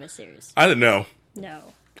ending of a series? I didn't know. No,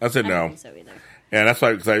 I said no. I don't think so either. And that's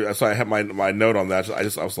why I had my note on that. I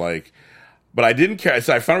was like, but I didn't care.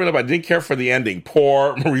 So I found out I didn't care for the ending.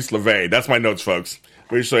 Poor Maurice LeVay. That's my notes, folks.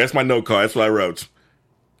 That's my note card. That's what I wrote.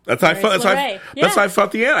 That's how I felt. That's how I felt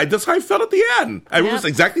at the end. That's how I felt at the end. I wrote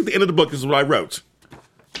exactly at the end of the book. This is what I wrote.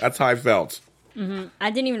 That's how I felt. Mm-hmm.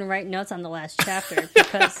 I didn't even write notes on the last chapter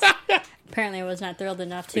because apparently I was not thrilled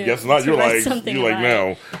enough to. I guess not. You're like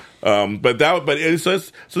no. So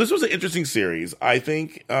this was an interesting series. I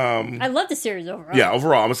think. I love the series overall. Yeah,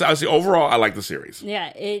 overall, I like the series.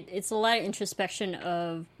 Yeah, it's a lot of introspection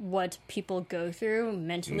of what people go through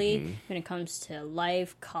mentally when it comes to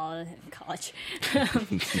life, college,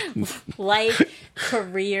 life,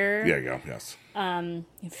 career. Yeah, you go. Yes.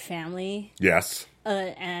 Family. Yes.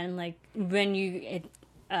 And like when you.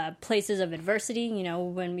 Places of adversity,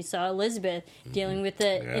 when we saw Elizabeth dealing with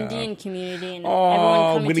the Indian community and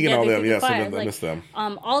everyone coming together through the fire. I miss them.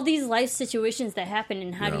 All these life situations that happen,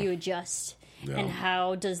 and how do you adjust, and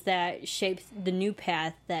how does that shape the new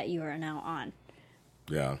path that you are now on?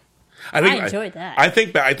 Yeah. I enjoyed that. I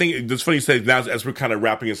think it's funny you say now as we're kind of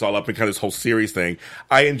wrapping this all up and kind of this whole series thing.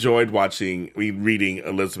 I enjoyed reading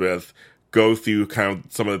Elizabeth go through kind of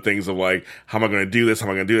some of the things of like, how am I going to do this? How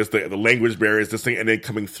am I going to do this? The language barriers, this thing, and then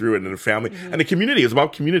coming through it, and then the family. And the community is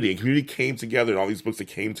about community. And community came together in all these books that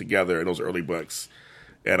came together in those early books.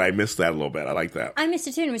 And I missed that a little bit. I like that. I missed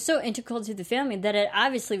it too, and it was so integral to the family that it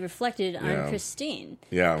obviously reflected on Christine.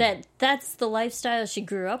 Yeah. That's the lifestyle she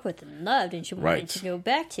grew up with and loved, and she wanted to go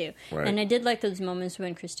back to. Right. And I did like those moments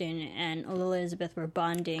when Christine and Elizabeth were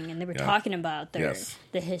bonding, and they were talking about the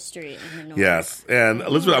history and the North. Yes, and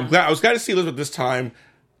Elizabeth, I was glad to see Elizabeth this time.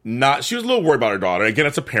 She was a little worried about her daughter. Again,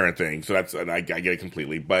 it's a parent thing, so and I get it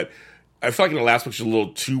completely. But I felt like in the last book she was a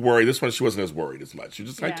little too worried. This one she wasn't as worried as much. She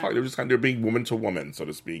just they were being woman to woman, so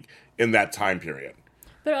to speak, in that time period.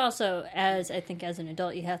 But also, as an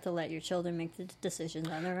adult, you have to let your children make the decisions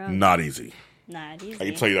on their own. Not easy. Not easy. I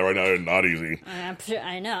can tell you that right now. Not easy. I'm sure.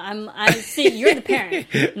 I know. I see. You're the parent,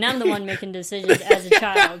 and I'm the one making decisions as a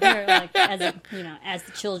child. You're like as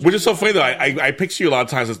the children. Which is so funny though. I picture you a lot of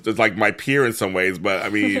times as like my peer in some ways, but I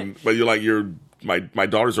mean, but you're my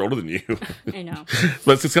daughters are older than you. I know.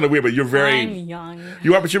 But it's kind of weird. But you're very. I'm young.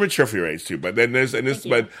 You are, but you're mature for your age too. But then but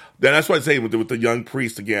then that's what I say with the young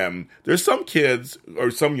priest again. There's some kids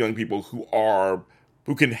or some young people who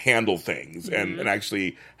can handle things and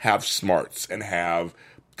actually have smarts and have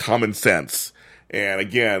common sense. And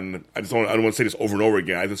again, I don't want to say this over and over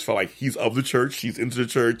again. I just felt like he's of the church. He's into the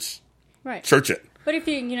church. Right. Church it. But if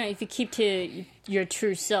you keep to your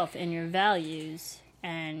true self and your values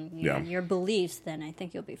and your beliefs, then I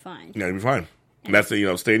think you'll be fine. Yeah, you'll be fine. And that's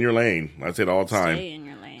stay in your lane. I say it all the time. Stay in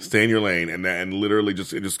your lane. Stay in your lane, and literally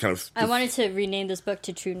just kind of. I wanted to rename this book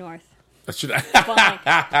to True North.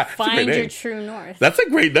 Find your true north. That's a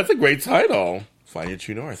great title. Find your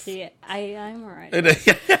true north. See, I'm alright.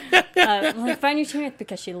 Find your true north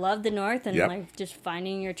because she loved the north and like just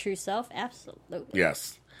finding your true self. Absolutely.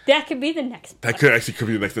 Yes. That could be the next book. That could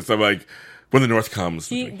be the next. I'm like, when the north comes.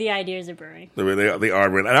 The ideas are brewing. They are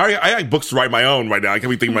brewing. And I have books to write my own right now. I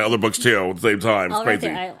can be thinking my other books too at the same time. It's I'll crazy.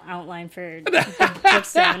 write the outline for book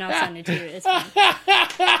 7. I'll send it to you. It's fine.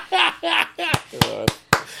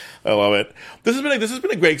 I love it. This has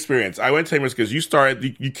been a great experience. I went to Tamers because you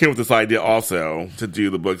came with this idea also to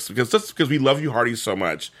do the books because we love you Hardys so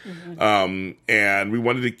much, and we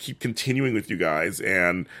wanted to keep continuing with you guys.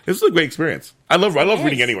 And this was a great experience. I love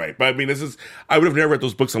reading anyway, but I mean, I would have never read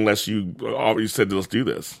those books unless you said let's do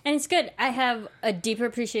this. And it's good. I have a deeper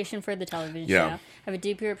appreciation for the television show. I have a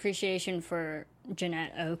deeper appreciation for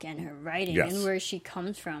Janette Oke and her writing and where she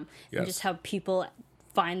comes from, and just how people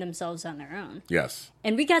find themselves on their own. Yes.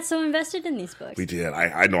 And we got so invested in these books. We did.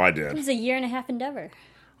 I know I did. It was a 1.5-year endeavor.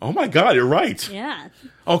 Oh my God, you're right. Yeah.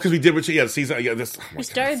 Oh, because we did season. Yeah, this. We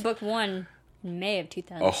started book 1 in May of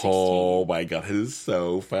 2016. Oh my God, it is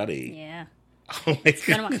so funny. Yeah. Oh my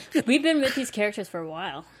God. We've been with these characters for a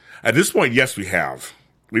while. At this point, yes, we have.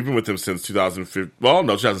 We've been with them since 2015. Well,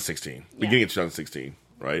 no, 2016. Beginning of 2016,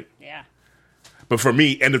 right? Yeah. But for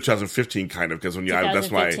me, end of 2015, kind of, because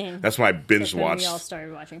that's when I binge watched. We all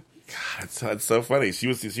started watching. God, that's so funny. She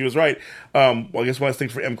was right. Well, I guess one last thing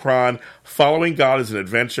for M. Cron. Following God is an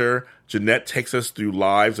adventure. Janette takes us through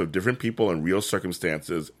lives of different people in real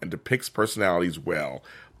circumstances and depicts personalities well.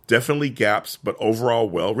 Definitely gaps, but overall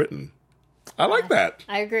well written. I like that.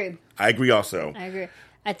 I agree. I agree also. I agree.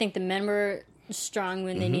 I think the men were strong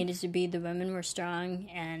when they needed to be. The women were strong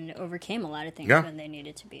and overcame a lot of things when they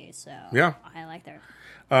needed to be. So I like that.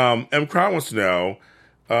 M. Cron wants to know,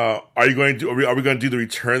 are we going to do the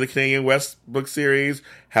Return of the Canadian West book series?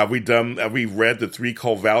 Have we read the 3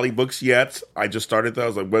 Coal Valley books yet? I just started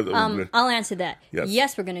those. I'll answer that.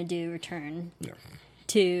 Yes, we're going to do Return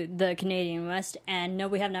to the Canadian West, and no,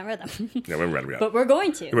 we have not read them. Yeah, we haven't read them yet. But we're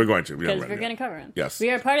going to. We're going to. Because we're going to cover them. Yes. We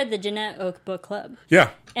are part of the Janette Oke Book Club. Yeah,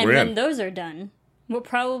 and when those are done, we'll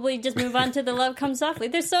probably just move on to The Love Comes Softly.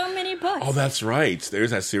 There's so many books. Oh, that's right.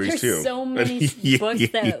 There's that series too. There's so many books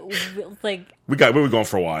that we're going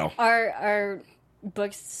for a while. Our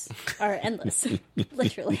books are endless.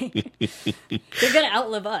 Literally, they're gonna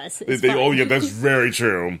outlive us. Oh yeah, that's very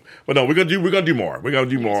true. But no, we're gonna do more. We're gonna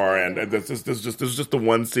do more, and this is just the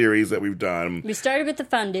one series that we've done. We started with the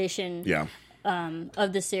foundation. Yeah.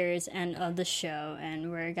 Of the series and of the show,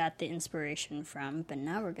 and where I got the inspiration from. But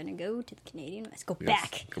now we're going to go to the Canadian West. Go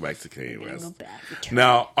back to the Canadian West. Go back.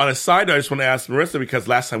 Now, on a side note, I just want to ask Marisa, because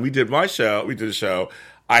last time we did the show,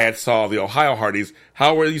 I had saw the Ohio Hardys.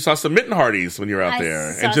 How were you saw some Mitten Hardys when you were out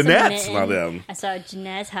there? And Janette saw them. I saw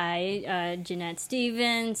Janette Jeanette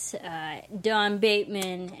Stevens, Dawn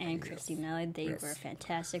Bateman, and Christy Miller. They were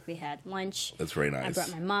fantastic. We had lunch. That's very nice. I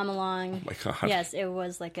brought my mom along. Oh my God. Yes, it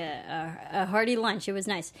was like a hearty lunch. It was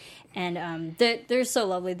nice. And they're so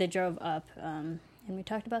lovely. They drove up and we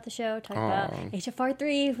talked about the show, talked about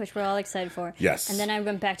HFR3, which we're all excited for. Yes. And then I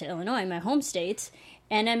went back to Illinois, my home state,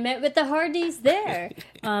 and I met with the Hardys there.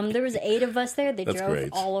 There was 8 of us there. They That's drove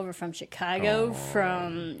great. all over from Chicago,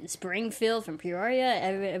 from Springfield, from Peoria,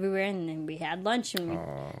 everywhere, and then we had lunch and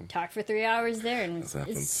we talked for 3 hours there. And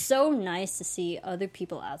it's so nice to see other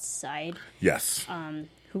people outside. Yes.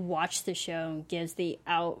 Who watch the show and gives the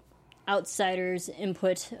outsiders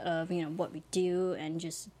input of what we do and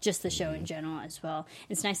just the show in general as well.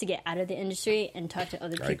 It's nice to get out of the industry and talk to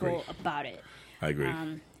other people about it. I agree.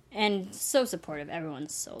 And so supportive.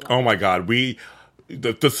 Everyone's so lovely. Oh my God,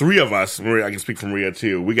 the 3 of us, Maria, I can speak for Maria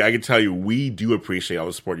too. I can tell you, we do appreciate all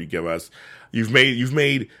the support you give us. You've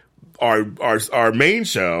made our main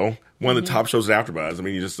show one of the top shows at AfterBuzz.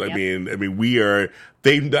 I mean, we are.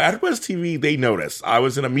 The AfterBuzz TV, they notice. I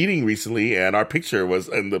was in a meeting recently, and our picture was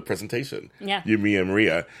in the presentation. Yeah, you, me, and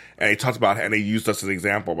Maria, and they talked about, and they used us as an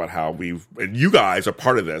example about how and you guys are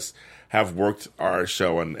part of this, have worked our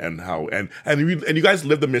show and you guys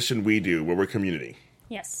live the mission we do, where we're community.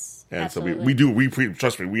 Yes, and absolutely. so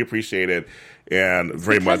trust me, we appreciate it. And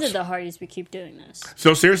very much because of the Hardys, we keep doing this.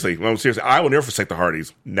 So seriously, I will never forsake the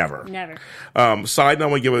Hardys. Never. Side note, I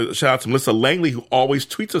want to give a shout out to Melissa Langley, who always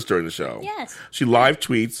tweets us during the show. Yes, she live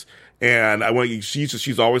tweets, and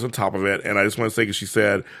she's always on top of it. And I just want to say, because she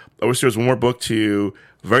said, I wish there was one more book too,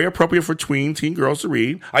 very appropriate for teen girls to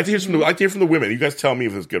read. I like to hear from the women. You guys tell me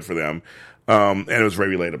if it's good for them. And it was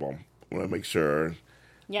very relatable. I want to make sure.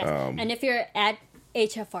 Yes, and if you're at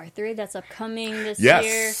HFR3 that's upcoming this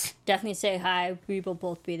year, definitely say hi. We will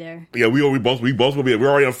both be there. Yeah, we both will be there. We're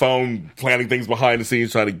already on the phone planning things behind the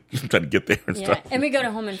scenes, trying to get there and stuff. And we go to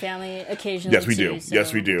Home and Family occasionally. Yes, we do. So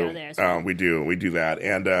yes, we do. Well. We do that.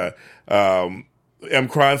 And M.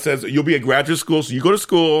 Cron says you'll be at graduate school, so you go to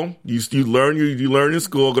school, you learn in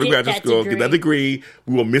school, go to graduate school, get that degree.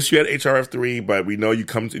 We will miss you at HRF3, but we know you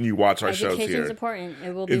come and you watch our shows here. Education's important.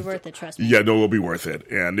 It will be worth it, trust me. Yeah, no, it will be worth it.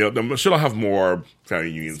 And I'm sure they'll have more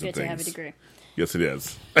family unions and things. To have a degree. Yes, it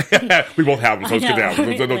is. We both have them, so let's get down.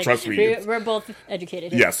 Don't trust me. We're both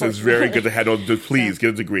educated. Yes, it's very good to have. Please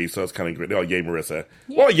get a degree, so it's kind of great. Oh, yay, Marissa.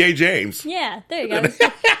 Yeah. Well, yay, James. Yeah, there you go.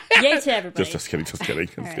 Yay to everybody. Just kidding.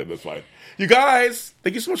 Good. That's fine. You guys,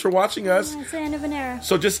 thank you so much for watching us. It's the end of an era.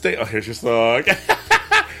 So just stay. Oh, here's your song.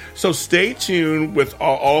 So stay tuned with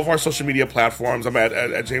all of our social media platforms. I'm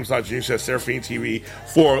at James Lott Jr. Serafini TV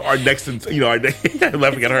for our next. I'm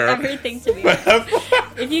laughing at her. Everything to me.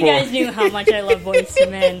 If you guys knew how much I love Boyz II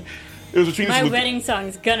Men. My wedding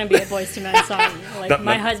song's gonna be a Boyz II Men song.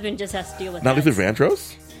 My husband just has to deal with that. Not Luther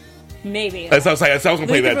Vandross? Maybe. I was going to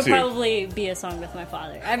play that too. It would probably be a song with my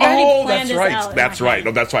father. I've already planned this out. That's right.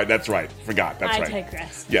 Forgot. That's right. I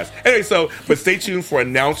digress. Yes. Anyway, but stay tuned for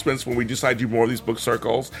announcements when we decide to do more of these book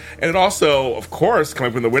circles. And it also, of course,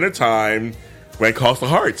 coming up in the wintertime, when it calls the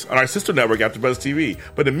hearts on our sister network, AfterBuzz TV.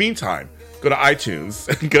 But in the meantime, go to iTunes.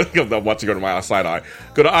 Go to my side eye.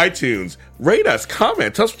 Go to iTunes. Rate us.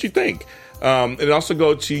 Comment. Tell us what you think. And also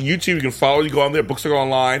go to YouTube. You can follow. You go on there. Book Circle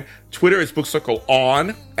Online. Twitter is Book Circle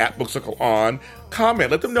On at Book Circle On. Comment.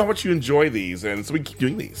 Let them know how much you enjoy these, and so we keep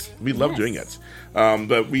doing these. We love doing it.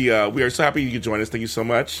 But we are so happy you could join us. Thank you so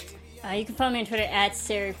much. You can follow me on Twitter at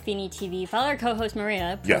Serafini TV. Follow our co-host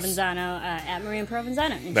Maria Provenzano at Maria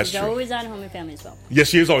Provenzano. And she's always on Home and Family as well. Yes,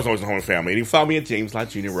 she is always on Home and Family. And you can follow me at James Lott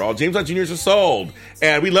Jr. We're all James Lott Jr.'s are sold.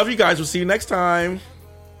 And we love you guys. We'll see you next time.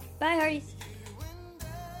 Bye, Hardys.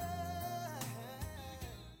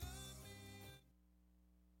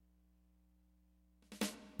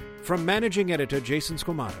 From managing editor Jason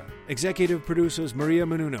Squamata, executive producers Maria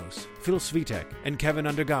Menounos, Phil Svitek, and Kevin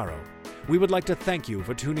Undergaro, we would like to thank you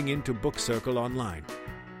for tuning in to Book Circle Online.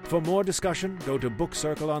 For more discussion, go to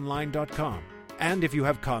bookcircleonline.com. And if you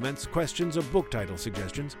have comments, questions, or book title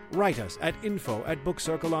suggestions, write us at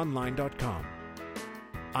info@bookcircleonline.com.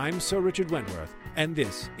 I'm Sir Richard Wentworth, and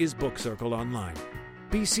this is Book Circle Online.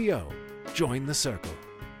 BCO, join the circle.